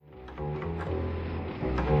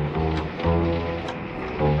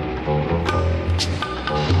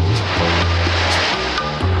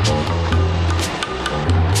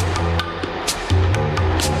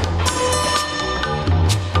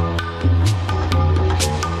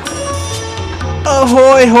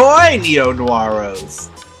Ahoy hoy, neo-noiros,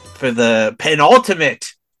 for the penultimate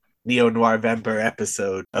Neo-Noir-Vember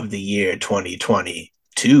episode of the year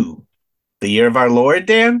 2022. The year of our Lord,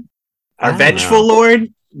 Dan? Our I don't vengeful know.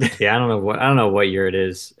 Lord? Yeah, I don't know what year it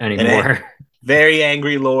is An anymore. very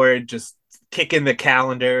angry Lord just kicking the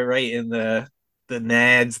calendar right in the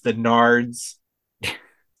nads, the nards,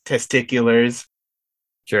 testiculars,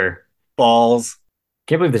 Sure. balls.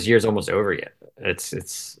 Can't believe this year's almost over yet.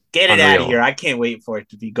 It's Get it out of here. unreal. I can't wait for it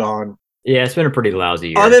to be gone. Yeah, it's been a pretty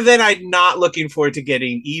lousy Other year. than I'm not looking forward to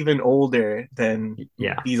getting even older than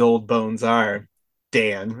Yeah, these old bones are.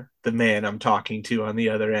 Dan, the man I'm talking to on the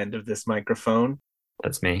other end of this microphone.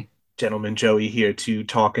 that's me. Gentleman Joey here to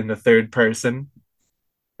talk in the third person.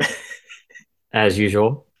 As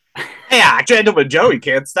usual. Yeah, Gentleman Joey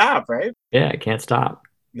can't stop, right? Yeah, I can't stop.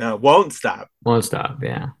 No, won't stop. Won't stop.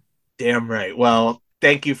 Yeah. Damn right. Well,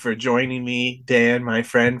 thank you for joining me, Dan, my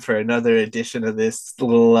friend, for another edition of this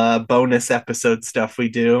little bonus episode stuff we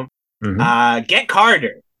do. Hmm. Get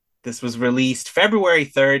Carter. This was released February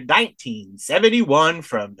 3rd, 1971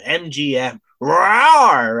 from MGM.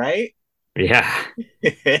 Rawr, right? Yeah.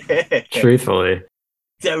 Truthfully.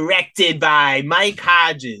 Directed by Mike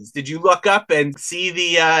Hodges. Did you look up and see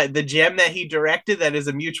the gem that he directed that is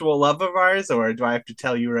a mutual love of ours, or do I have to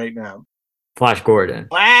tell you right now? Flash Gordon.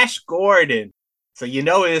 Flash Gordon. So you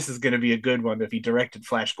know this is going to be a good one if he directed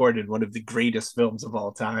Flash Gordon, one of the greatest films of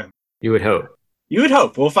all time. You would hope. You would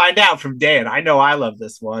hope. We'll find out from Dan. I know I love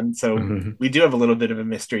this one, so Hmm. we do have a little bit of a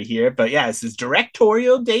mystery here. But yeah, it's his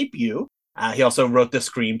directorial debut. He also wrote the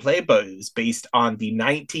screenplay, but it was based on the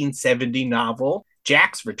 1970 novel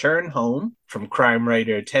Jack's Return Home from crime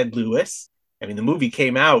writer Ted Lewis. I mean, the movie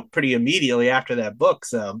came out pretty immediately after that book,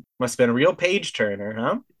 so must have been a real page turner,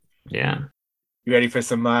 huh? Yeah. You ready for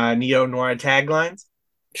some neo-noir taglines?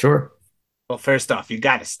 Sure. Well, first off, you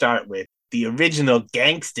got to start with the original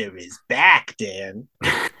gangster is back, Dan.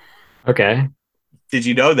 Okay. Did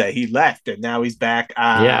you know that he left and now he's back?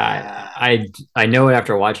 Yeah, I know it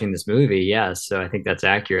after watching this movie. Yes, so I think that's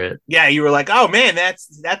accurate. Yeah, you were like, oh man, that's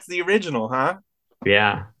the original, huh?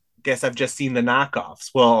 Yeah. Guess I've just seen the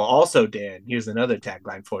knockoffs. Well, also, Dan, here's another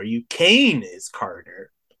tagline for you: Kane is Carter.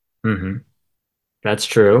 Hmm. That's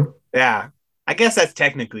true. Yeah, I guess that's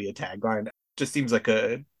technically a tagline. Just seems like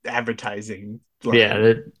a advertising Yeah,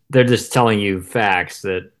 line. they're just telling you facts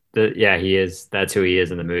that yeah, he is that's who he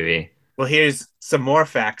is in the movie. Well, here's some more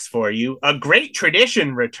facts for you. A great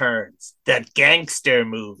tradition returns. The gangster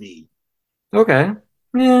movie. Okay.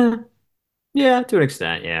 Yeah. Yeah, to an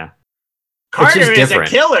extent, yeah. It's Carter just is a different.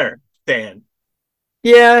 killer, Dan.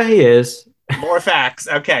 Yeah, he is. More facts.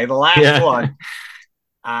 Okay, the last Yeah. one.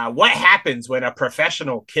 What happens when a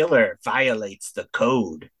professional killer violates the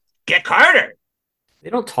code? Get Carter. They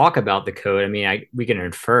don't talk about the code. I mean, we can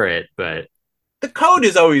infer it, but The code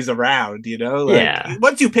is always around, you know. Like yeah.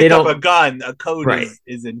 once you They pick up a don't gun, a code right.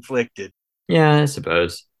 is inflicted. Yeah, I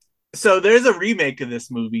suppose. So there's a remake of this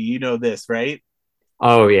movie. You know this, right?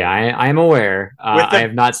 Oh yeah, I'm aware. With I the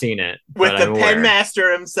have not seen it, with but the I'm pen aware.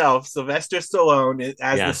 master himself, Sylvester Stallone,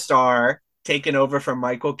 as the Yes. star, taken over from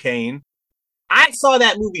Michael Caine. I saw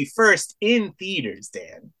that movie first in theaters,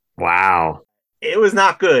 Dan. Wow. It was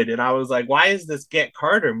not good. And I was like, why is this Get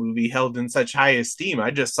Carter movie held in such high esteem? I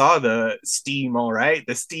just saw the Steam, all right,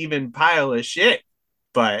 the Steven pile of shit.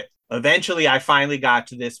 But eventually I finally got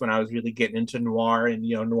to this when I was really getting into noir and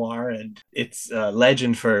neo-noir, and it's a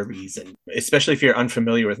legend for a reason, especially if you're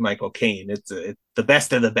unfamiliar with Michael Caine. It's the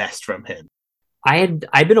best of the best from him.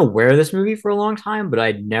 I'd been aware of this movie for a long time, but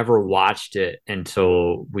I'd never watched it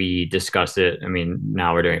until we discussed it. I mean,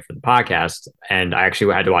 now we're doing it for the podcast, and I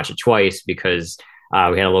actually had to watch it twice because we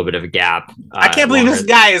had a little bit of a gap I can't believe this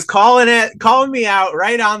longer. guy is calling me out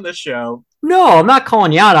right on the show. No, I'm not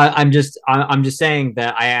calling you out. I'm just saying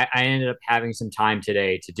that I ended up having some time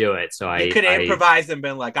today to do it. So You could I improvise and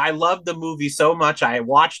been like, I love the movie so much I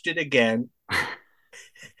watched it again.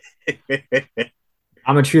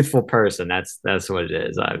 I'm a truthful person. That's what it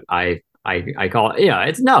is. I call it. Yeah,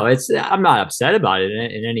 it's no. It's I'm not upset about it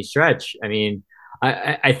in any stretch. I mean,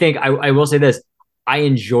 I think I will say this. I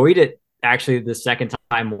enjoyed it actually the second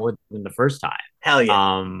time more than the first time. Hell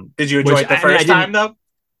yeah. Did you enjoy Which it the I mean, I first time didn't. though?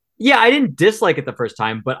 Yeah, I didn't dislike it the first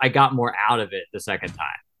time, but I got more out of it the second time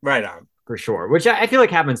Right on. for sure. Which I feel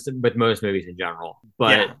like happens with most movies in general.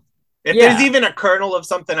 But Yeah. If there's yeah, even a kernel of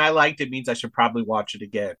something I liked, it means I should probably watch it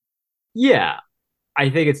again. yeah, I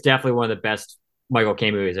think it's definitely one of the best Michael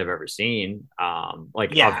Caine movies I've ever seen.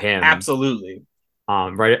 Like of Yeah, him, absolutely.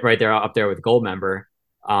 right there up there with Goldmember.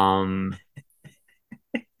 Um,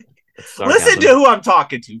 it's Listen to sarcasm. who I'm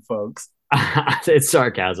talking to, folks. It's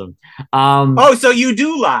sarcasm. Oh, so you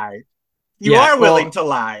do lie. You Yeah, are willing to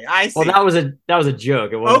lie. I well, see. that was a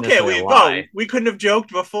joke. It wasn't Okay, necessarily a lie. we couldn't have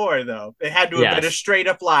joked before though. It had to have been a Yes, straight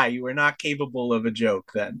up lie. You were not capable of a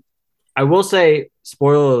joke then. I will say,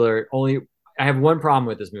 spoiler alert. Only I have one problem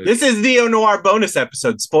with this This movie. is Neo Noir bonus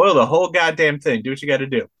episode. Spoil the whole goddamn thing. Do what you got to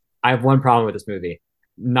do. I have one problem with this movie.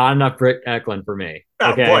 Not enough Britt Eklund for me.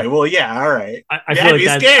 Oh Okay, boy. Well, yeah. All right. I You feel had like me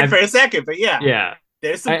that. scared I've for a second, but yeah, yeah,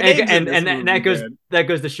 there's some pigs in this and movie, man. that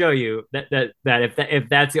goes to show you that if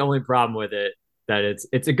that's the only problem with it, that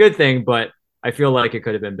it's a good thing, but I feel like it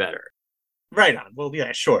could have been better. Right on. Well,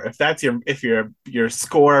 yeah, sure. If that's your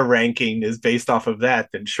score ranking is based off of that,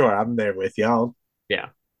 then sure, I'm there with you. Yeah,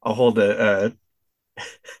 I'll hold a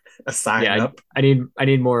sign yeah. up. I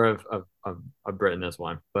need more of Brit in this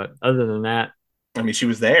one, but other than that, I mean, she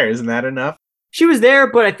was there. Isn't that enough? she was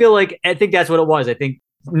there. But I think that's what it was. I think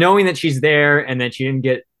knowing that she's there and that she didn't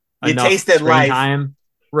get You enough tasted screen life. time,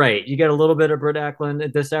 right? You get a little bit of Brit Eklund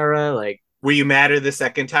at this era, like Were you madder the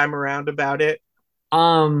second time around about it,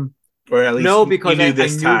 um or at least no, you because knew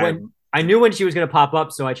this time? I knew when she was going to pop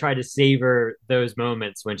up, so I tried to savor those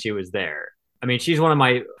moments when she was there. I mean, she's one of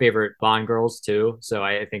my favorite Bond girls too, so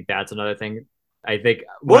I think that's another thing. I think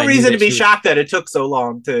when What I knew reason to that be she was shocked that it took so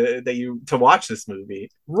long to watch this movie?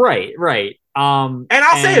 right. And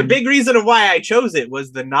I'll say a And big reason of why I chose it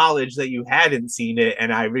was the knowledge that you hadn't seen it,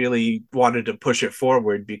 and I really wanted to push it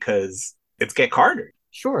forward because it's Get Carter.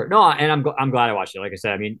 sure, no, and I'm glad I watched it. Like I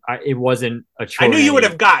said, I mean, it wasn't a I chore knew in you would any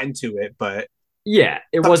have gotten to it, but yeah,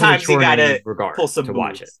 it wasn't a sometimes you chore in gotta any regard pull some to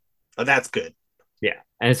watch it. moves. Oh, that's good. Yeah,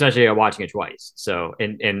 and especially watching it twice, so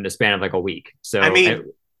in the span of like a week. I So mean,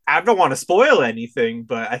 I don't want to spoil anything,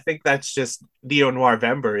 but I think that's just Neo Noir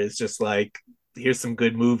Vember is just like, here's some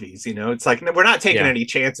good movies. You know, it's like we're not taking yeah, any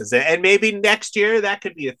chances, and maybe next year that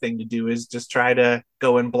could be a thing to do is just try to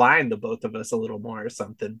go in blind the both of us a little more or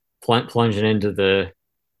something. plunging into the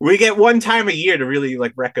We get one time a year to really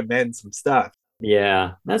like recommend some stuff.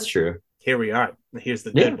 yeah, that's true. Here we are. Here's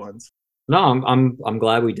the Yeah, good ones. no, I'm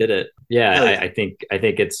glad we did it. Yeah, Hell yeah. I think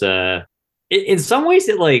it's in some ways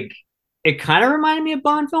it kind of reminded me of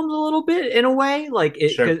Bond films a little bit in a way, like it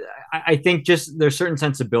Sure. because I think just there's certain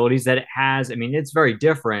sensibilities that it has. I mean, it's very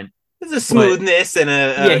different, There's a but smoothness and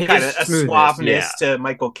yeah, a kind of his a smoothness, yeah, suaveness to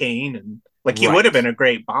Michael Caine, and like he would have right, been a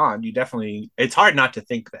great Bond. You definitely, it's hard not to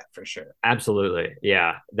think that for sure. absolutely,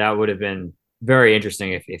 yeah, that would have been very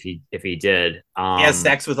interesting if he did. He has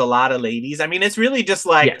sex with a lot of ladies. I mean, it's really just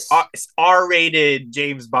like Yes, R-rated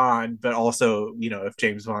James Bond, but also, you know, if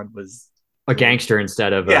James Bond was a a little, gangster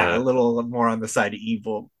instead of yeah, a a little more on the side of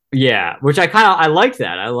evil. yeah, which I like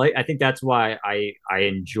that. I think that's why I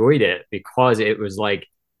enjoyed it because it was like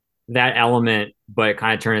that element, but it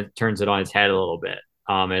kind of turns it on its head a little bit.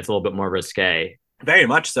 It's a little bit more risque. Very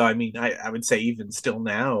much so. I mean, I would say even still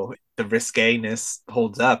now, the risqueness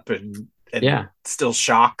holds up and Yeah, still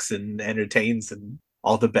shocks and entertains in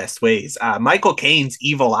all the best ways. Michael Caine's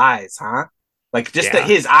evil eyes, huh? Like just that yeah,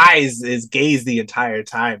 his eyes is gaze the entire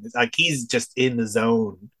time. It's like he's just in the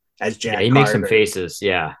zone as yeah. Jack He makes some Carter. faces.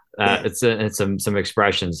 Yeah, Yeah. it's some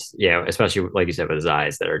expressions. Yeah, especially like you said with his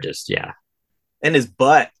eyes that are just yeah. And his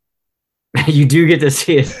butt. You do get to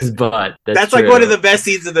see his butt. That's That's like one of true. the best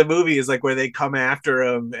scenes of the movie is like where they come after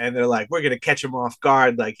him and they're like, we're gonna catch him off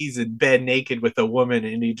guard. Like he's in bed naked with a woman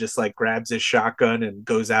and he just like grabs his shotgun and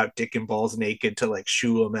goes out dick and balls naked to like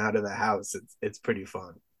shoo him out of the house. It's pretty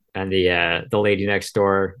fun. And the lady next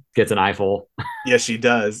door gets an eyeful. Yes, she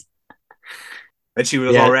does. And she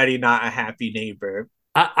was Yeah, already not a happy neighbor.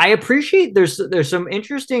 I appreciate there's some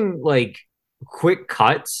interesting like quick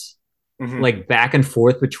cuts Mm-hmm. like back and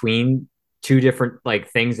forth between two different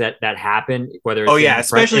like things that happen, whether Oh it's yeah,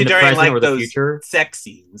 especially in the during present like or the those future. sex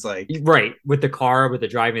scenes. Like, Right, with the car, with the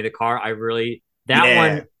driving of the car. I really that yeah,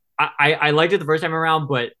 one I liked it the first time around,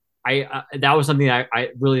 but that was something that I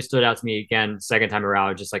really stood out to me again second time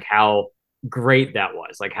around, just like how great that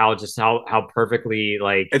was, like how perfectly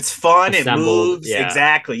like it's fun. It assembled. moves Yeah,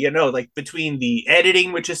 exactly. You know, like between the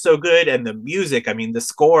editing, which is so good, and the music. I mean, the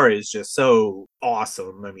score is just so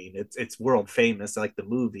awesome. I mean, it's world famous, like the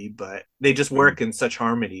movie, but they just mm. work in such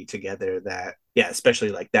harmony together that yeah, especially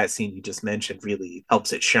like that scene you just mentioned really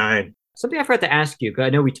helps it shine. Something I forgot to ask you because I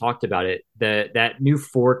know we talked about it. That new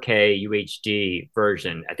 4K UHD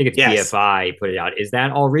version, I think it's Yes, BFI put it out. Is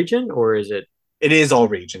that all region or is it? it is all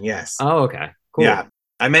region. Yes, Oh, okay, yeah. cool.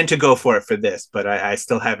 I meant to go for it for this, but I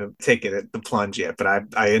still haven't taken it the plunge yet. But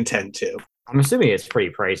I intend to. I'm assuming it's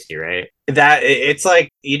pretty pricey, right? That it's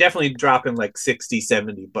like you definitely dropping like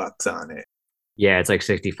 60-70 bucks on it. Yeah, it's like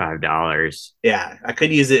 $65. Yeah, I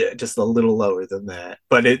could use it just a little lower than that,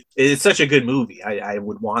 but it's such a good movie. I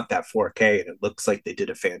would want that 4K, and it looks like they did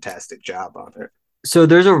a fantastic job on it. So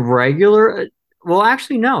there's a regular. Well,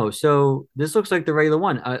 actually, no. So this looks like the regular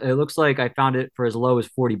one. It looks like I found it for as low as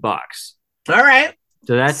 $40. All right.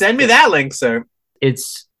 So Send me that link, sir.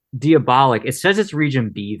 it's Diabolic. It says it's region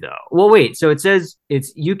B though. Well, wait. So it says it's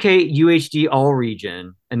UK UHD all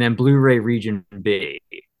region and then Blu-ray region B.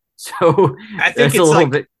 So I think that's a it's little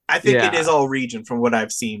like bit. I think it is Yeah. all region from what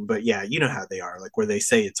I've seen, but yeah, you know how they are, like where they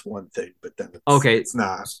say it's one thing, but then Okay. it's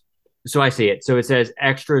not. So I see it. So it says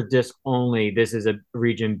extra disc only. This is a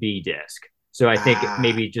region B disc. So I think Ah,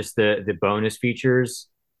 maybe just the bonus features,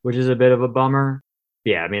 which is a bit of a bummer.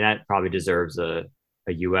 Yeah, I mean that probably deserves a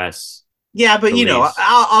US yeah, but you know, release.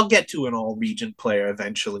 I'll get to an all region player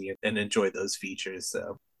eventually and enjoy those features.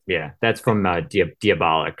 So Yeah, that's from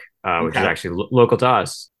Diabolic, which is okay, actually local to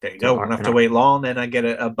us. there you To go. Won't have to wait long, and I get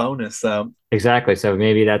a bonus. So exactly. So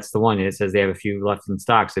maybe that's the one. It says they have a few left in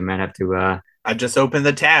stock, so they might have to. I just opened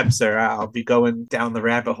the tab, sir. I'll be going down the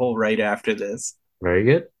rabbit hole right after this. Very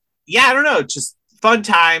good. Yeah, I don't know, just fun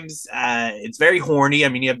times. It's very horny. I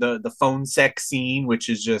mean, you have the phone sex scene, which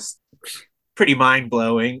is just pretty mind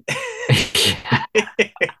blowing.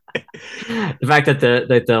 The fact that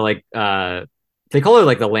the like they call her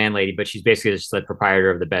like the landlady, but she's basically just the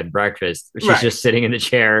proprietor of the bed and breakfast. She's Right. just sitting in the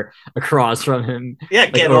chair across from him, Yeah,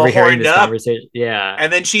 like getting all overhearing horned this up. conversation. Yeah,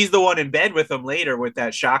 And then she's the one in bed with him later with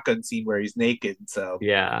that shotgun scene where he's naked. So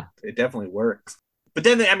yeah, it definitely works. But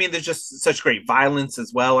then, I mean, there's just such great violence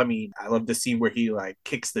as well. I mean, I love the scene where he like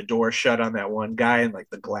kicks the door shut on that one guy and like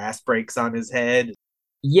the glass breaks on his head.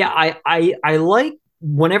 yeah. I like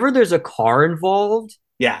whenever there's a car involved.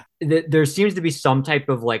 Yeah, There seems to be some type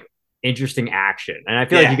of like interesting action. And I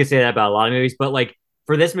feel like you yeah. could say that about a lot of movies, but like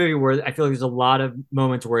for this movie where I feel like there's a lot of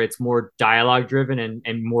moments where it's more dialogue driven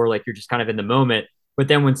and more like you're just kind of in the moment. But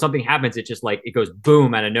then when something happens, it just like it goes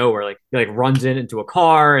boom out of nowhere. Like he like runs into a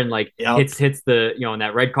car and like Yep. hits the in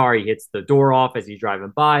that red car, he hits the door off as he's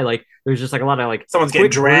driving by. Like there's just like a lot of like Someone's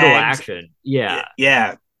getting quick, brutal dragged. action. Yeah.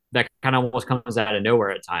 Yeah. That kind of almost comes out of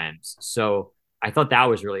nowhere at times. So I thought that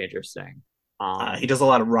was really interesting. He does a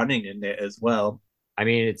lot of running in it as well. I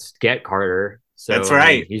mean, it's Get Carter. That's So, I mean,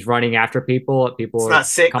 right. he's running after people. People It's are not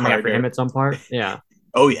sick, coming after him Carter. at some part. Yeah.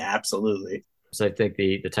 Oh, yeah, absolutely. So I think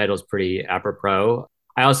the title is pretty apropos.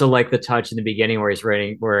 I also like the touch in the beginning where he's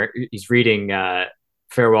reading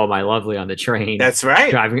Farewell My Lovely on the train That's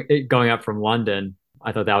right. going up from London.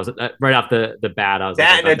 I thought that was right off the bat. I was like,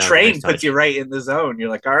 I That and a thought that was a nice train puts you touch. right in the zone. You're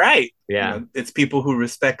like, all right, you Yeah. know, it's people who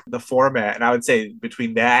respect the format. And I would say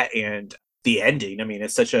between that and the ending, I mean,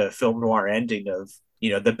 it's such a film noir ending of, you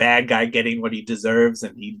know, the bad guy getting what he deserves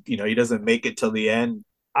and he, you know, he doesn't make it till the end.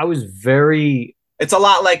 I was very It's a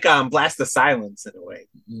lot like Blast of Silence in a way.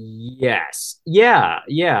 yes. Yeah,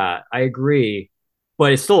 yeah, I agree.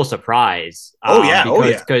 But it's still a surprise. Oh yeah, oh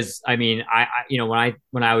Because yeah. I mean,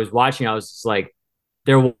 when I was watching, I was just like,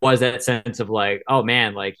 there was that sense of like, oh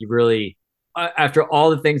man, like you really after all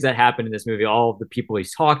the things that happened in this movie, all of the people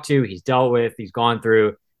he's talked to, he's dealt with, he's gone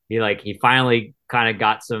through, he finally kind of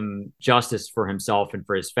got some justice for himself and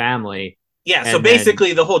for his family. Yeah, so And then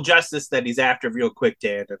basically the whole justice that he's after, real quick,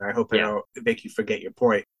 Dan, and I hope I yeah, don't make you forget your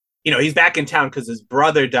point. You know, he's back in town because his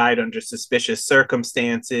brother died under suspicious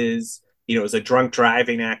circumstances. You know, it was a drunk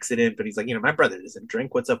driving accident, but he's like, you know, my brother doesn't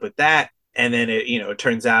drink. What's up with that? And then it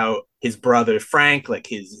turns out his brother Frank, like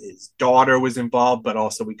his daughter was involved, but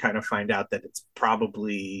also we kind of find out that it's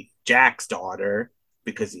probably Jack's daughter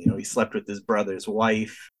because he slept with his brother's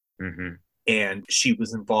wife mm-hmm. and she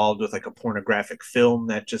was involved with like a pornographic film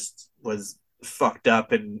that just was fucked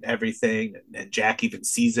up and everything. And Jack even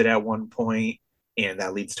sees it at one point, and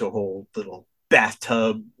that leads to a whole little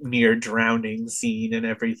bathtub near drowning scene and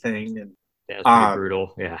everything. And That was pretty um,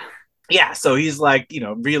 brutal. Yeah. yeah, so he's like,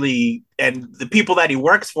 really, and the people that he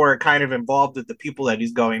works for are kind of involved with the people that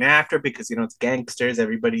he's going after because, it's gangsters.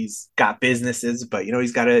 Everybody's got businesses, but,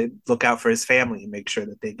 he's got to look out for his family and make sure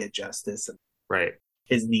that they get justice and Right.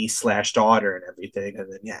 his niece slash daughter and everything.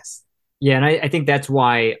 And then, yes, Yeah, and I think that's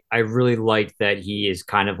why I really like that he is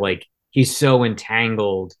kind of like he's so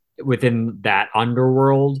entangled within that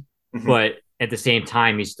underworld, mm-hmm. but at the same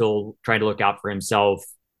time he's still trying to look out for himself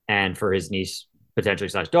and for his niece potentially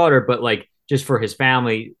slash daughter, but like just for his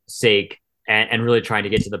family sake and really trying to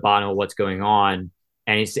get to the bottom of what's going on.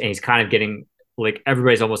 And he's kind of getting like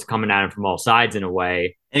everybody's almost coming at him from all sides in a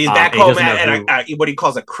way. And he's back And he home doesn't know at who. what he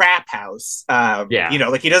calls a crap house. Yeah,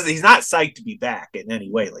 Like he's not psyched to be back in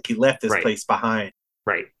any way. Like he left this right, place behind.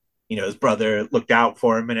 right. His brother looked out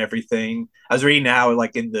for him and everything. I was reading now,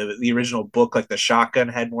 like in the original book, like the shotgun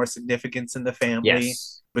had more significance in the family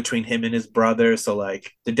Yes. between him and his brother. So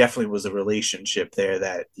like there definitely was a relationship there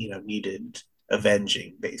that needed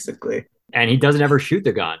avenging, basically. And he doesn't ever shoot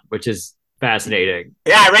the gun, which is fascinating.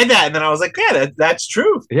 Yeah, I read that and then I was like, yeah, that's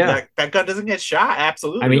true. Yeah. That gun doesn't get shot. I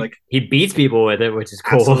Absolutely. mean, Like, he beats people with it, which is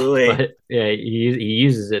cool. absolutely. But yeah, he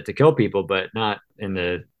uses it to kill people, but not in the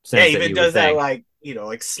Yeah, sense that even you would does that think. like,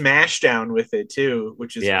 like smash down with it too,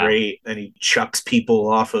 which is Yeah. great. And he chucks people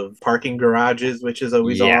off of parking garages, which is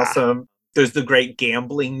always Yeah. awesome. There's the great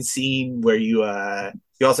gambling scene where you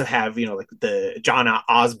also have, like the John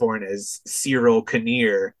Osborne as Cyril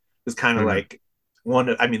Kinnear, who's kind of Mhm. like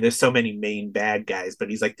I mean, there's so many main bad guys, but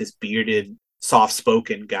he's like this bearded, soft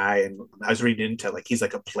spoken guy. And I was reading into like he's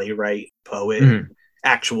like a playwright, poet, and Mhm.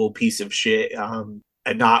 actual piece of shit.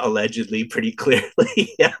 And not allegedly, pretty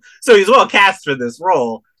clearly. Yeah. So he's well cast for this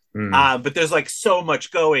role. Mhm. But there's like so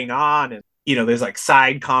much going on, and there's like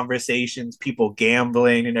side conversations, people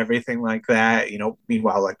gambling and everything like that.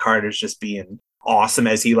 Meanwhile, like Carter's just being awesome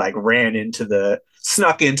as he like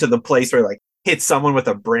snuck into the place where like hits someone with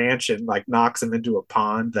a branch and like knocks him into a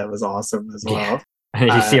pond. That was awesome as Yeah. well. And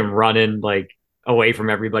you see Uh, him running like away from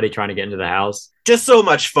everybody trying to get into the house. just so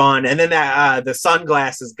much fun. And then that the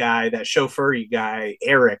sunglasses guy, that chauffeur guy,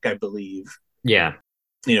 Eric, I believe. Yeah.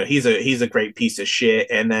 He's a great piece of shit.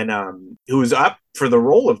 And then who was up for the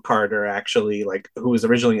role of Carter, actually, like who was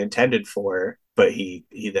originally intended for, but he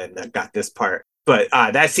then got this part. But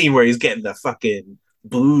that scene where he's getting the fucking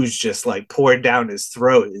booze just like poured down his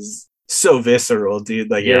throat is so visceral, dude.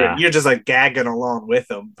 Like Yeah. you're just like gagging along with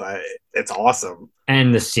him, but it's awesome.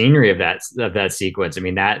 And the scenery of that sequence, I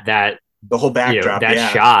mean, that The whole backdrop, that yeah.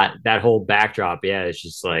 shot, that whole backdrop, yeah, it's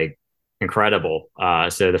just like incredible.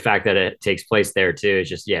 So the fact that it takes place there too is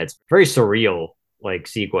just, yeah, it's very surreal like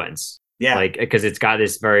sequence, Yeah. like because it's got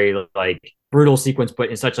this very like brutal sequence but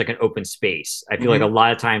in such like an open space. I feel like a Mm-hmm.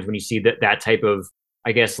 lot of times when you see that type of,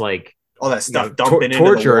 I guess, like, All that stuff dumping into the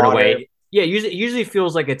torture in a water. way, yeah, usually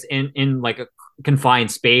feels like it's in like a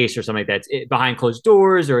confined space or something like that. It's behind closed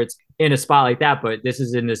doors or it's in a spot like that, but this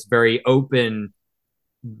is in this very open,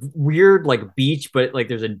 weird like beach, but like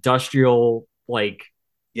there's industrial like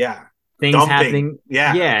Yeah. things Dumping. happening.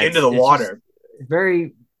 Yeah. Yeah, Like into it's the it's just water.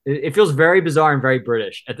 very, it feels very bizarre and very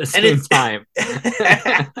British at the And same it's time.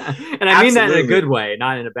 And I mean that in a good absolutely. way,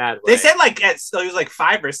 not in a bad They way. said like it was like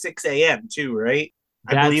 5 or 6 a.m. too, right?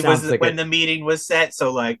 I That believe was sounds like when it. the meeting was set.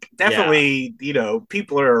 So like Yeah, definitely,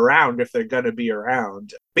 people are around if they're gonna be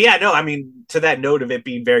around. But yeah, no, I mean to that note of it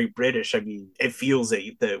being very British, I mean it feels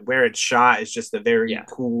that where it's shot is just a very yeah,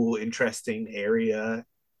 cool, interesting area.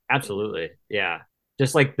 absolutely. Yeah.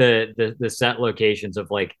 Just like the set locations of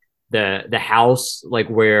like the house, like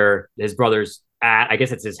where his brother's at. I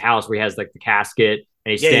guess it's his house where he has like the casket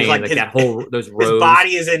and he's Yeah, he's staying in like like his that whole those his rows.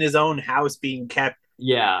 body is in his own house being kept.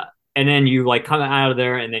 Yeah. And then you like come out of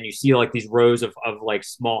there and then you see like these rows of like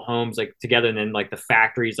small homes like together, and then like the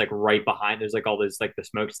factories like right behind. There's like all this like the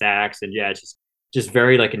smokestacks, and yeah, it's just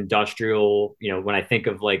very like industrial. When I think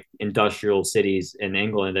of like industrial cities in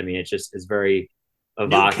England, I mean it's very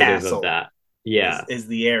evocative of Newcastle that. Yeah. is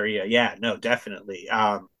the area. Yeah, no, definitely. The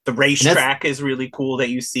And that's, racetrack is really cool that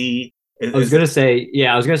you see. I was Is gonna it? say,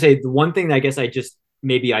 yeah, I was gonna say the one thing that I guess I just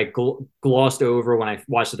maybe I glossed over when I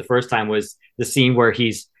watched it the first time was the scene where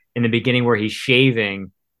he's in the beginning where he's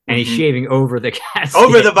shaving and he's Mm-hmm. shaving over the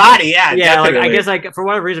Over the casket. body, yeah, Yeah, like I definitely. guess like for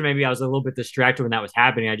whatever reason maybe I was a little bit distracted when that was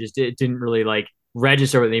happening. I just it didn't really like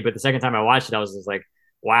register with me. But the second time I watched it, I was just like,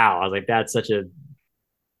 wow. I was like, that's such a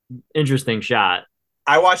interesting shot.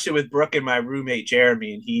 I watched it with Brooke and my roommate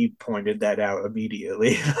Jeremy, and he pointed that out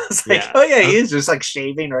immediately. I was like, Yeah, "Oh yeah, he is just like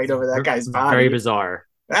shaving right over that guy's very body." bizarre.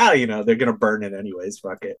 Well, they're gonna burn it anyways.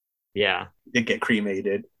 Fuck it. Yeah, It get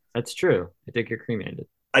cremated. that's true. I think you're cremated.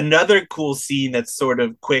 Another cool scene that's sort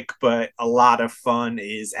of quick but a lot of fun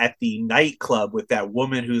is at the nightclub with that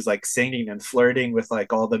woman who's like singing and flirting with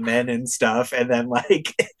like all the men and stuff, and then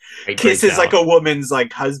like It breaks kisses like out. a woman's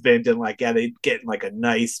like husband, and like yeah, they get in like a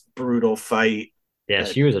nice brutal fight. Yeah, Uh,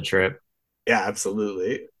 she was a trip. yeah,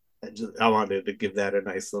 absolutely. I wanted to give that a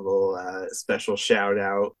nice little special shout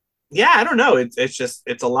out. Yeah, I don't know.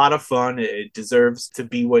 It's a lot of fun. It deserves to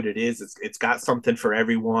be what it is. It's got something for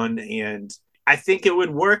everyone, and I think it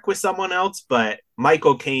would work with someone else. But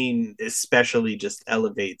Michael Caine especially just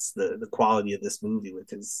elevates the quality of this movie with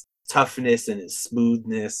his toughness and his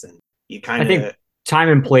smoothness, and you I kind think of time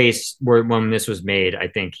and place where when this was made, I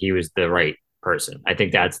think he was the right person. I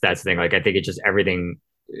think that's the thing. Like I think it just everything,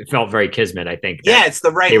 it felt very kismet. I think that yeah, it's the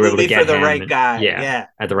they right were able to movie for get the him, right and guy. yeah, Yeah,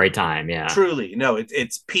 at the right time. Yeah, truly. No,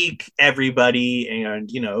 it's peak everybody, and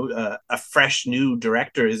a fresh new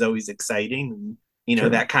director is always exciting, and true.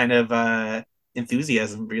 that kind of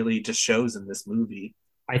enthusiasm really just shows in this movie.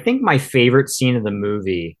 I think my favorite scene of the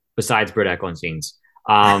movie, besides Britt Eklund scenes,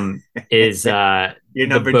 um, is Your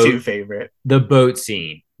number two favorite. the boat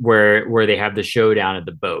scene where they have the showdown at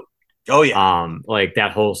the boat. Oh yeah, Like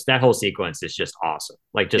that whole sequence is just awesome.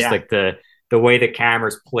 Like just yeah. like the way the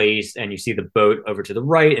camera's placed, and you see the boat over to the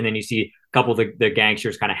right, and then you see a couple of the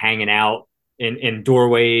gangsters kind of hanging out in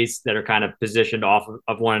doorways that are kind of positioned off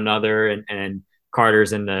of one another, and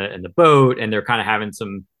Carter's in the boat, and they're kind of having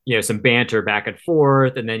some some banter back and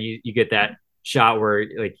forth, and then you get that shot where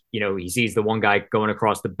like he sees the one guy going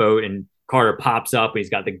across the boat, and Carter pops up and he's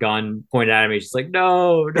got the gun pointed at him. He's just like,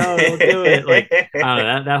 no, no, don't do it. Like I don't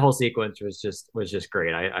know, that whole sequence was just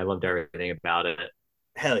great. I loved everything about it.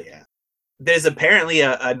 Hell yeah. There's apparently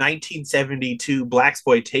a 1972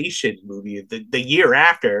 blaxploitation movie the year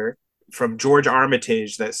after from George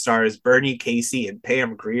Armitage that stars Bernie Casey and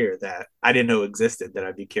Pam Grier that I didn't know existed that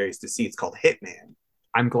I'd be curious to see. It's called Hitman.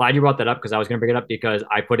 I'm glad you brought that up because I was going to bring it up because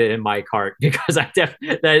I put it in my cart because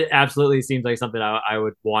that absolutely seems like something I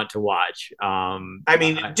would want to watch. I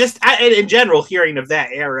mean, in general, hearing of that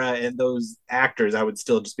era and those actors, I would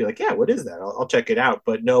still just be like, yeah, what is that? I'll check it out.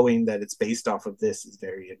 But knowing that it's based off of this is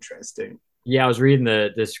very interesting. Yeah, I was reading the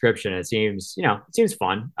description. It seems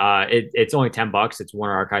fun. It's only $10. It's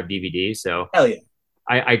Warner Archive DVD, so hell yeah.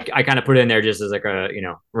 I kind of put it in there just as like a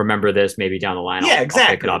remember this maybe down the line. Yeah, exactly.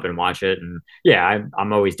 I'll pick it up and watch it, and yeah,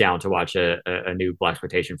 I'm always down to watch a new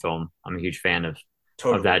blaxploitation film. I'm a huge fan of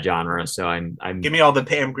that genre, so I'm give me all the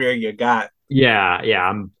Pam Grier you got.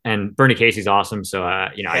 Yeah, and Bernie Casey's awesome, so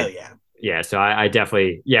hell yeah. Yeah, so I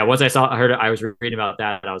definitely once I was reading about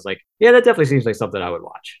that, I was like, yeah, that definitely seems like something I would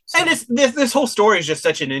watch. So. And this whole story is just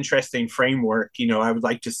such an interesting framework. I would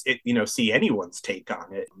like to see anyone's take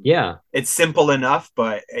on it. Yeah, it's simple enough,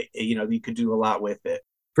 but you could do a lot with it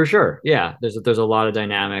for sure. Yeah, there's a lot of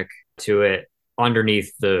dynamic to it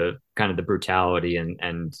underneath the kind of the brutality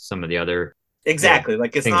and some of the other exactly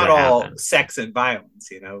like it's not all happen. Sex and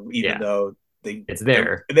violence, even though it's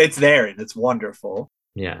there and it's wonderful.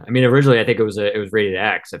 Yeah, I mean, originally I think it was rated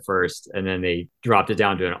X at first, and then they dropped it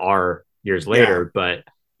down to an R years later. Yeah. But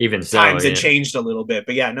even so, times it changed a little bit.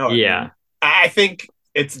 But yeah, no, yeah, I think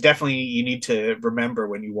it's definitely you need to remember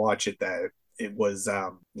when you watch it that it was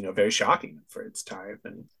very shocking for its time,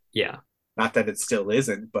 and yeah, not that it still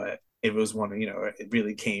isn't, but it was one it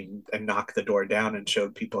really came and knocked the door down and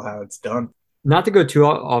showed people how it's done. Not to go too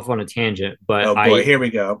off on a tangent, but oh boy, here we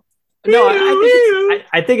go. No,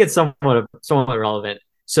 I think it's somewhat relevant.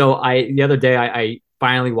 So the other day I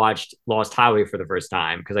finally watched Lost Highway for the first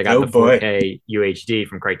time because I got the 4K UHD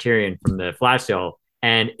from Criterion from the flash sale,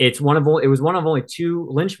 and it was one of only two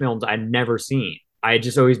Lynch films I'd never seen. I had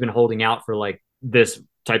just always been holding out for like this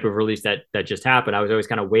type of release that just happened. I was always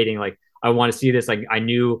kind of waiting, like I want to see this. Like I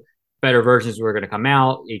knew better versions were going to come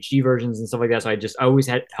out, HD versions and stuff like that. So I just always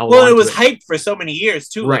had held on. Well, it was hyped for so many years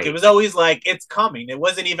too. Right. Like it was always like it's coming. It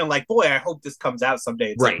wasn't even like, boy, I hope this comes out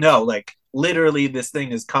someday. It's right. Like no, like literally this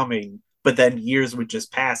thing is coming. But then years would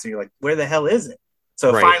just pass, and you're like, where the hell is it?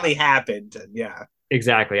 So it finally happened, and yeah.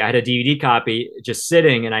 Exactly. I had a DVD copy just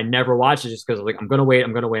sitting, and I never watched it just because I was like, I'm gonna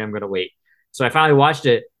wait. So I finally watched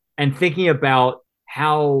it, and thinking about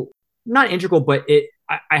how not integral, but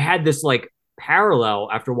I had this like parallel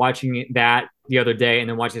after watching that the other day and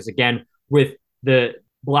then watching this again with the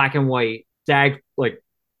black and white SAG like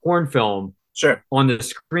porn film on the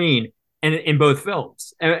screen and in both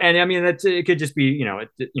films. And I mean, it could just be,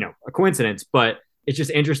 a coincidence, but it's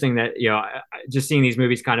just interesting that, just seeing these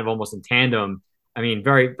movies kind of almost in tandem. I mean,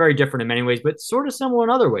 very, very different in many ways, but sort of similar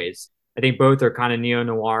in other ways. I think both are kind of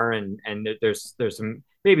neo-noir and there's some,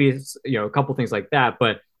 maybe a couple things like that,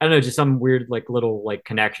 but I don't know, just some weird like little like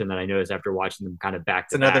connection that I noticed after watching them kind of back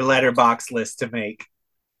to back. It's another Letterboxd list to make.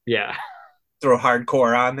 Yeah. Throw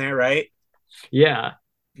hardcore on there, right? Yeah.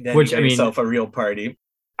 Then which, I mean, yourself a real party.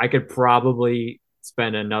 I could probably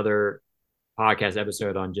spend another podcast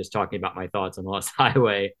episode on just talking about my thoughts on Lost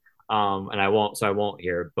Highway. And I won't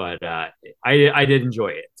here, but I did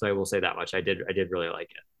enjoy it. So I will say that much. I did really like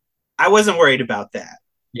it. I wasn't worried about that.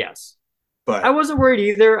 Yes. But I wasn't worried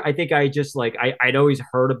either. I think I just like I'd always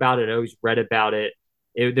heard about it, I always read about it.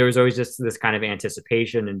 There was always just this kind of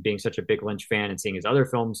anticipation, and being such a big Lynch fan and seeing his other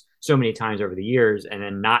films so many times over the years, and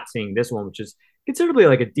then not seeing this one, which is considerably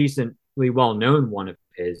like a decently well-known one of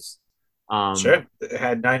his. Sure, it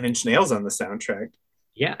had 9 Inch Nails on the soundtrack.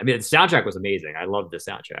 Yeah, I mean the soundtrack was amazing. I loved the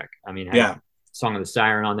soundtrack. I mean, Song of the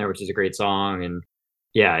Siren on there, which is a great song, and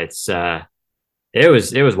yeah, it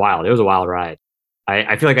was wild. It was a wild ride.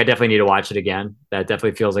 I feel like I definitely need to watch it again. That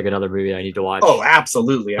definitely feels like another movie I need to watch. Oh,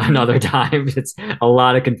 absolutely. Another time. It's a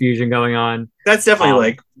lot of confusion going on. That's definitely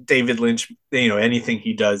like David Lynch. Anything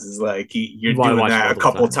he does is like you're doing that a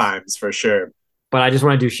couple times for sure. But I just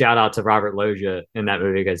want to do shout out to Robert Loggia in that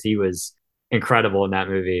movie because he was incredible in that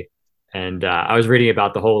movie. And I was reading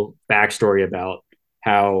about the whole backstory about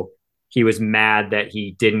how he was mad that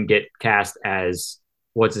he didn't get cast as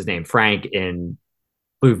what's his name, Frank in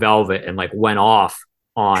Blue Velvet, and like went off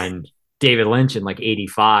on David Lynch in like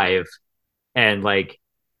 '85, and like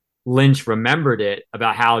Lynch remembered it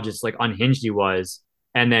about how just like unhinged he was,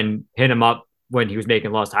 and then hit him up when he was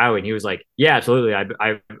making Lost Highway, and he was like, "Yeah, absolutely,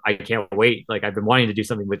 I can't wait. Like I've been wanting to do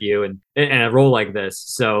something with you and a role like this."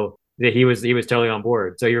 So that he was totally on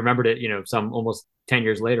board. So he remembered it, some almost 10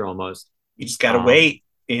 years later, almost. You just gotta wait.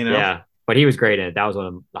 Yeah, but he was great in it. That was one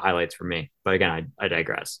of the highlights for me. But again, I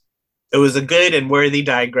digress. It was a good and worthy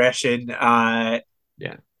digression. Yeah,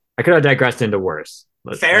 I could have digressed into worse.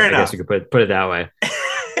 Fair enough. I guess we could put it that way.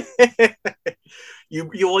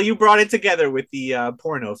 You brought it together with the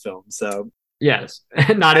porno film, so yes,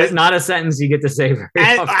 not a sentence you get to say very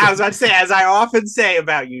often. I was about to say, as I often say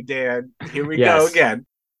about you, Dan. Here we go Yes. again.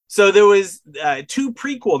 So there was two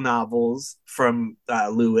prequel novels from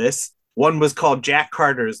Lewis. One was called Jack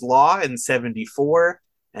Carter's Law in '74,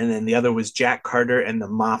 and then the other was Jack Carter and the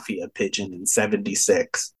Mafia Pigeon in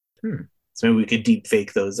 '76. So maybe we could deep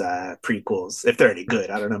fake those prequels if they're any good.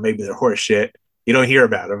 I don't know. Maybe they're horse shit. You don't hear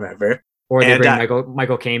about them ever. Or they bring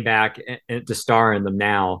Michael Caine back to star in them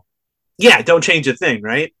now. Yeah, don't change a thing,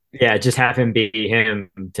 right? Yeah, just have him be him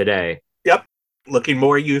today. Yep, looking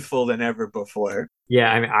more youthful than ever before.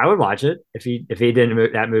 Yeah, I mean, I would watch it if he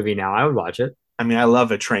did that movie now. I would watch it. I mean, I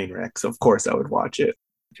love a train wreck, so of course I would watch it.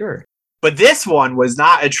 Sure. But this one was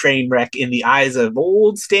not a train wreck in the eyes of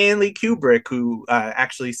old Stanley Kubrick, who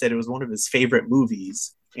actually said it was one of his favorite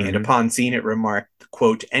movies. And upon seeing it, remarked,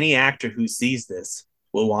 quote, "Any actor who sees this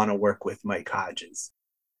will want to work with Mike Hodges."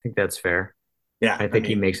 I think that's fair. Yeah, I think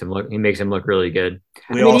he makes him look really good.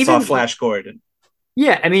 We all saw Flash Gordon.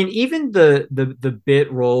 Yeah, I mean, even the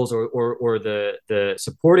bit roles or the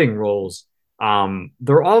supporting roles,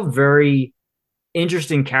 they're all very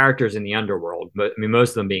interesting characters in the underworld. But I mean, most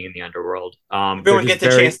of them being in the underworld. Everyone get the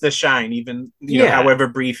chance to shine, even know, however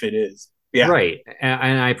brief it is. Yeah, right.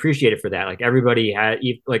 And I appreciate it for that. Like everybody had,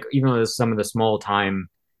 like even though some of the small time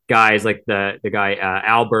guys, like the guy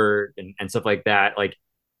Albert and stuff like that, like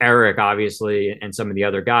Eric obviously, and some of the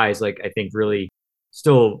other guys, like I think really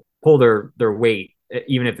still pull their weight,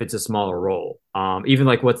 even if it's a smaller role. Even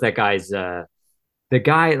like what's that guy's the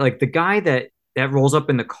guy that rolls up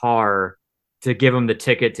in the car to give him the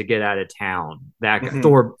ticket to get out of town. That guy,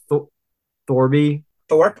 Thorpe,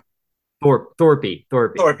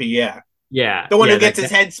 yeah. Yeah. The one who gets his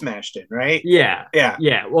head smashed in, right? Yeah. Yeah.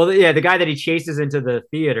 Yeah. Well, yeah, the guy that he chases into the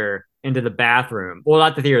theater, into the bathroom. Well,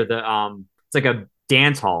 not the theater, it's like a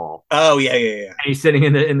dance hall. Oh, yeah. And he's sitting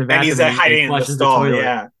in the bathroom. And he's hiding in the stall,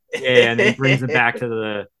 yeah. And then brings him back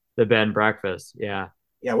to the bed and breakfast. Yeah.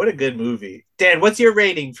 Yeah, what a good movie. Dan, what's your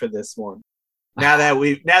rating for this one? Now that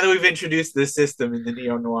we've introduced this system in the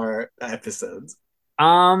Neo Noir episodes.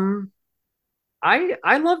 I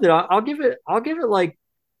loved it. I'll give it like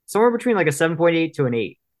somewhere between like a 7.8 to an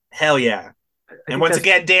 8. Hell yeah. And once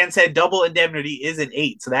again, Dan said Double Indemnity is an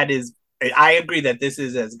 8. So I agree that this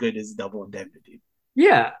is as good as Double Indemnity.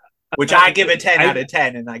 Yeah. Which I give a 10 out of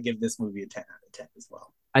 10, and I give this movie a 10 out of 10 as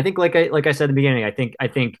well. I think like I said in the beginning, I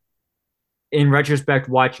think in retrospect,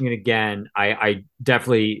 watching it again, I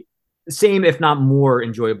definitely same, if not more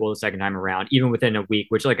enjoyable the second time around, even within a week,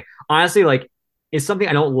 which like honestly, like is something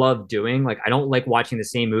I don't love doing. Like I don't like watching the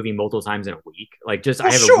same movie multiple times in a week. Like just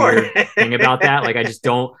I have a weird thing about that. Like I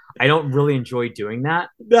don't really enjoy doing that.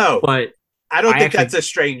 No, but I don't think that's a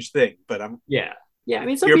strange thing. But yeah. I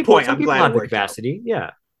mean, some people have the capacity.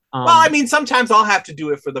 Yeah. Well, I mean, sometimes I'll have to do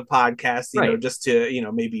it for the podcast, you know, just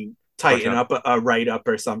to maybe tighten up a write up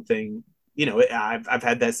or something. I've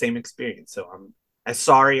had that same experience, so I'm as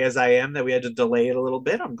sorry as I am that we had to delay it a little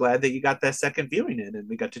bit. I'm glad that you got that second viewing in and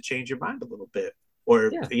we got to change your mind a little bit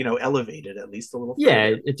or, elevate it at least a little. Yeah,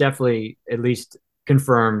 further. It definitely at least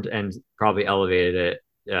confirmed and probably elevated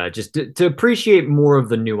it just to appreciate more of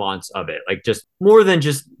the nuance of it. Like just more than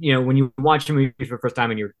just, when you watch a movie for the first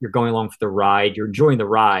time and you're going along for the ride, you're enjoying the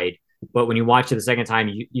ride. But when you watch it the second time,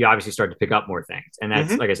 you obviously start to pick up more things. And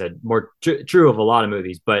that's, like I said, more true of a lot of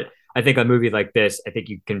movies. But I think a movie like this, I think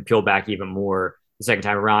you can peel back even more the second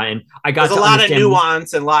time around. And I got there's a lot of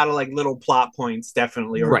nuance and a lot of like little plot points,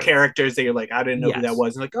 definitely, or characters that you're like, I didn't know who that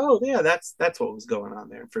was. And like, oh yeah, that's what was going on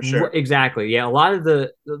there for sure. Exactly. Yeah. A lot of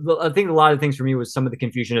I think a lot of things for me was some of the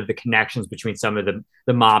confusion of the connections between some of the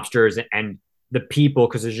mobsters and the people,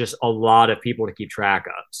 because there's just a lot of people to keep track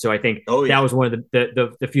of. So I think that was one of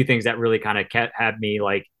the few things that really kind of had me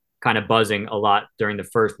like kind of buzzing a lot during the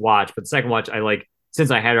first watch. But the second watch, I like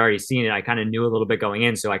since I had already seen it, I kind of knew a little bit going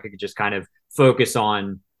in, so I could just kind of focus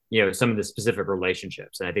on some of the specific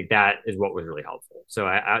relationships, and I think that is what was really helpful. So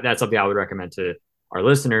that's something I would recommend to our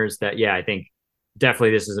listeners. That I think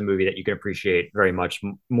definitely this is a movie that you can appreciate very much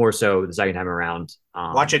more so the second time around.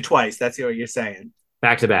 Watch it twice. That's what you're saying.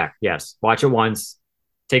 Back to back, yes. Watch it once,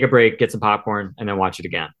 take a break, get some popcorn, and then watch it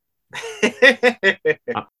again.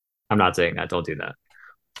 I'm not saying that. Don't do that.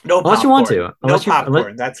 No, unless popcorn. You want to. Unless no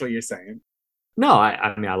popcorn. That's what you're saying. No,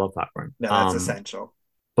 I mean I love popcorn. No, that's essential.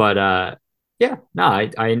 But yeah, no, I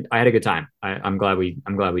had a good time. I'm glad we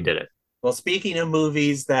did it. Well, speaking of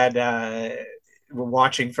movies that we're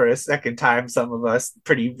watching for a second time, some of us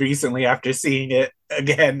pretty recently after seeing it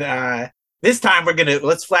again. This time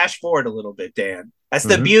let's flash forward a little bit, Dan. That's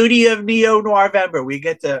the beauty of Neo Noirvember. We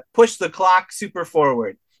get to push the clock super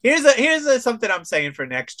forward. Here's something I'm saying for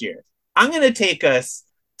next year. I'm gonna take us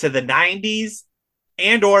to the 90s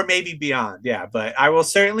and or maybe beyond. Yeah, but I will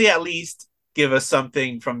certainly at least give us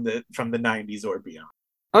something from the 90s or beyond.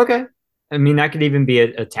 Okay. I mean, that could even be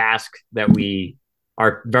a task that we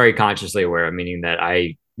are very consciously aware of, meaning that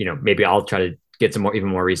maybe I'll try to get some even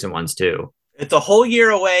more recent ones too. It's a whole year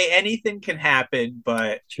away. Anything can happen,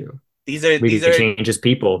 but true. These are changes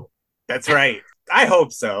people. That's right. I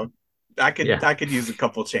hope so. I could use a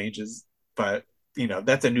couple changes, but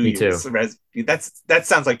that's a New Year's. That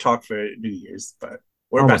sounds like talk for New Year's, but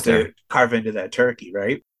we're almost about to carve into that turkey,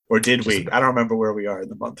 right? Or did we? I don't remember where we are in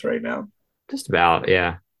the month right now. Just about,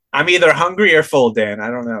 yeah. I'm either hungry or full, Dan. I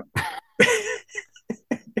don't know.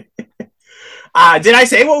 Did I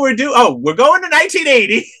say what we're doing? Oh, we're going to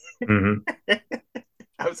 1980. Mm-hmm.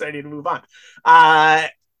 I was ready to move on.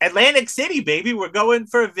 Atlantic City, baby. We're going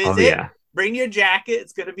for a visit. Oh, yeah. Bring your jacket.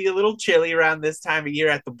 It's going to be a little chilly around this time of year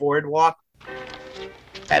at the boardwalk.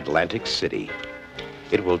 Atlantic City.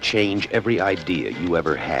 It will change every idea you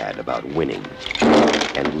ever had about winning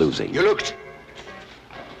and losing. You looked.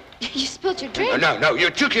 You spilled your drink. No. You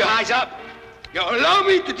took your eyes up. You allow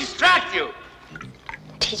me to distract you.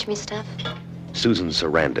 Teach me stuff. Susan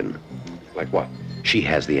Sarandon. Like what? She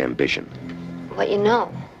has the ambition. What you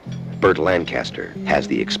know. Burt Lancaster has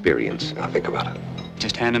the experience. I'll think about it.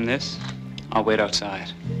 Just hand him this. I'll wait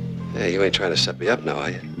outside. Hey, you ain't trying to set me up now, are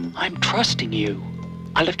you? I'm trusting you.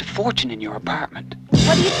 I left a fortune in your apartment.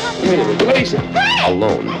 What are you talking about?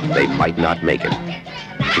 Alone, they might not make it.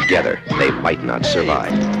 Together, they might not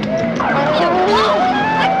survive.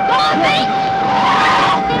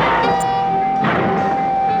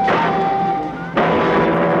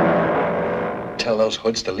 Tell those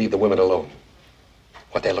hoods to leave the women alone.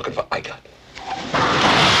 What they're looking for, I got.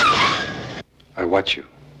 I watch you.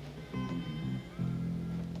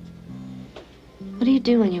 What do you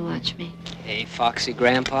do when you watch me? Hey, foxy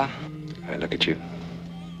grandpa. I look at you.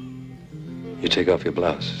 You take off your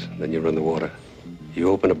blouse, then you run the water. You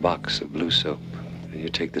open a box of blue soap, and you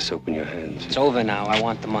take the soap in your hands. It's over now. I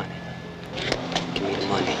want the money. Give me the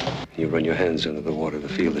money. You run your hands under the water to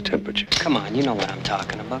feel the temperature. Come on, you know what I'm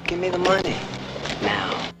talking about. Give me the money.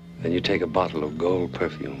 Now. Then you take a bottle of gold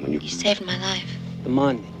perfume and You saved my life. The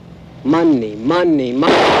money. Money.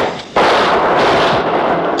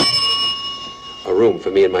 A room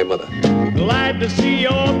for me and my mother. Glad to see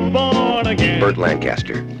you're born again. Burt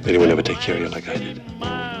Lancaster. Anyone ever take care of you like I did?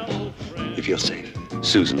 You feel safe.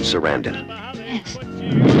 Susan Sarandon. Yes.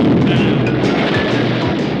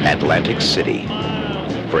 Atlantic City.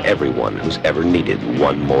 For everyone who's ever needed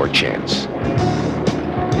one more chance.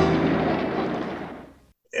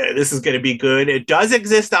 This is going to be good. It does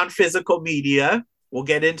exist on physical media. We'll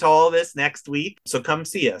get into all this next week. So come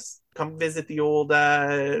see us. Come visit the old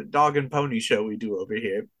dog and pony show we do over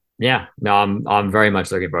here. Yeah, no, I'm very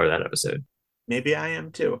much looking forward to that episode. Maybe I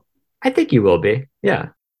am too. I think you will be. Yeah.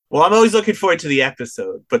 Well, I'm always looking forward to the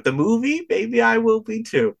episode, but the movie, maybe I will be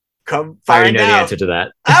too. Come find out. I already know the answer to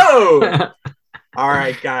that. Oh! All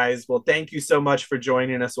right, guys. Well, thank you so much for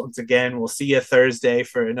joining us once again. We'll see you Thursday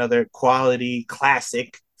for another quality,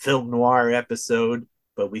 classic film noir episode.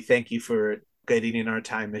 But we thank you for getting in our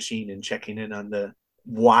time machine and checking in on the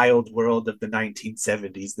wild world of the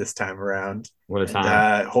 1970s this time around. What a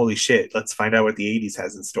time. Holy shit. Let's find out what the 80s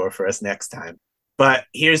has in store for us next time. But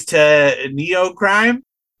here's to Neo Crime.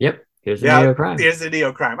 Yep. Here's the Neo Crime. Here's the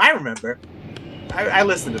Neo Crime. I remember. I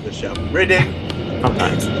listened to the show. Riddick.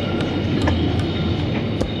 Sometimes.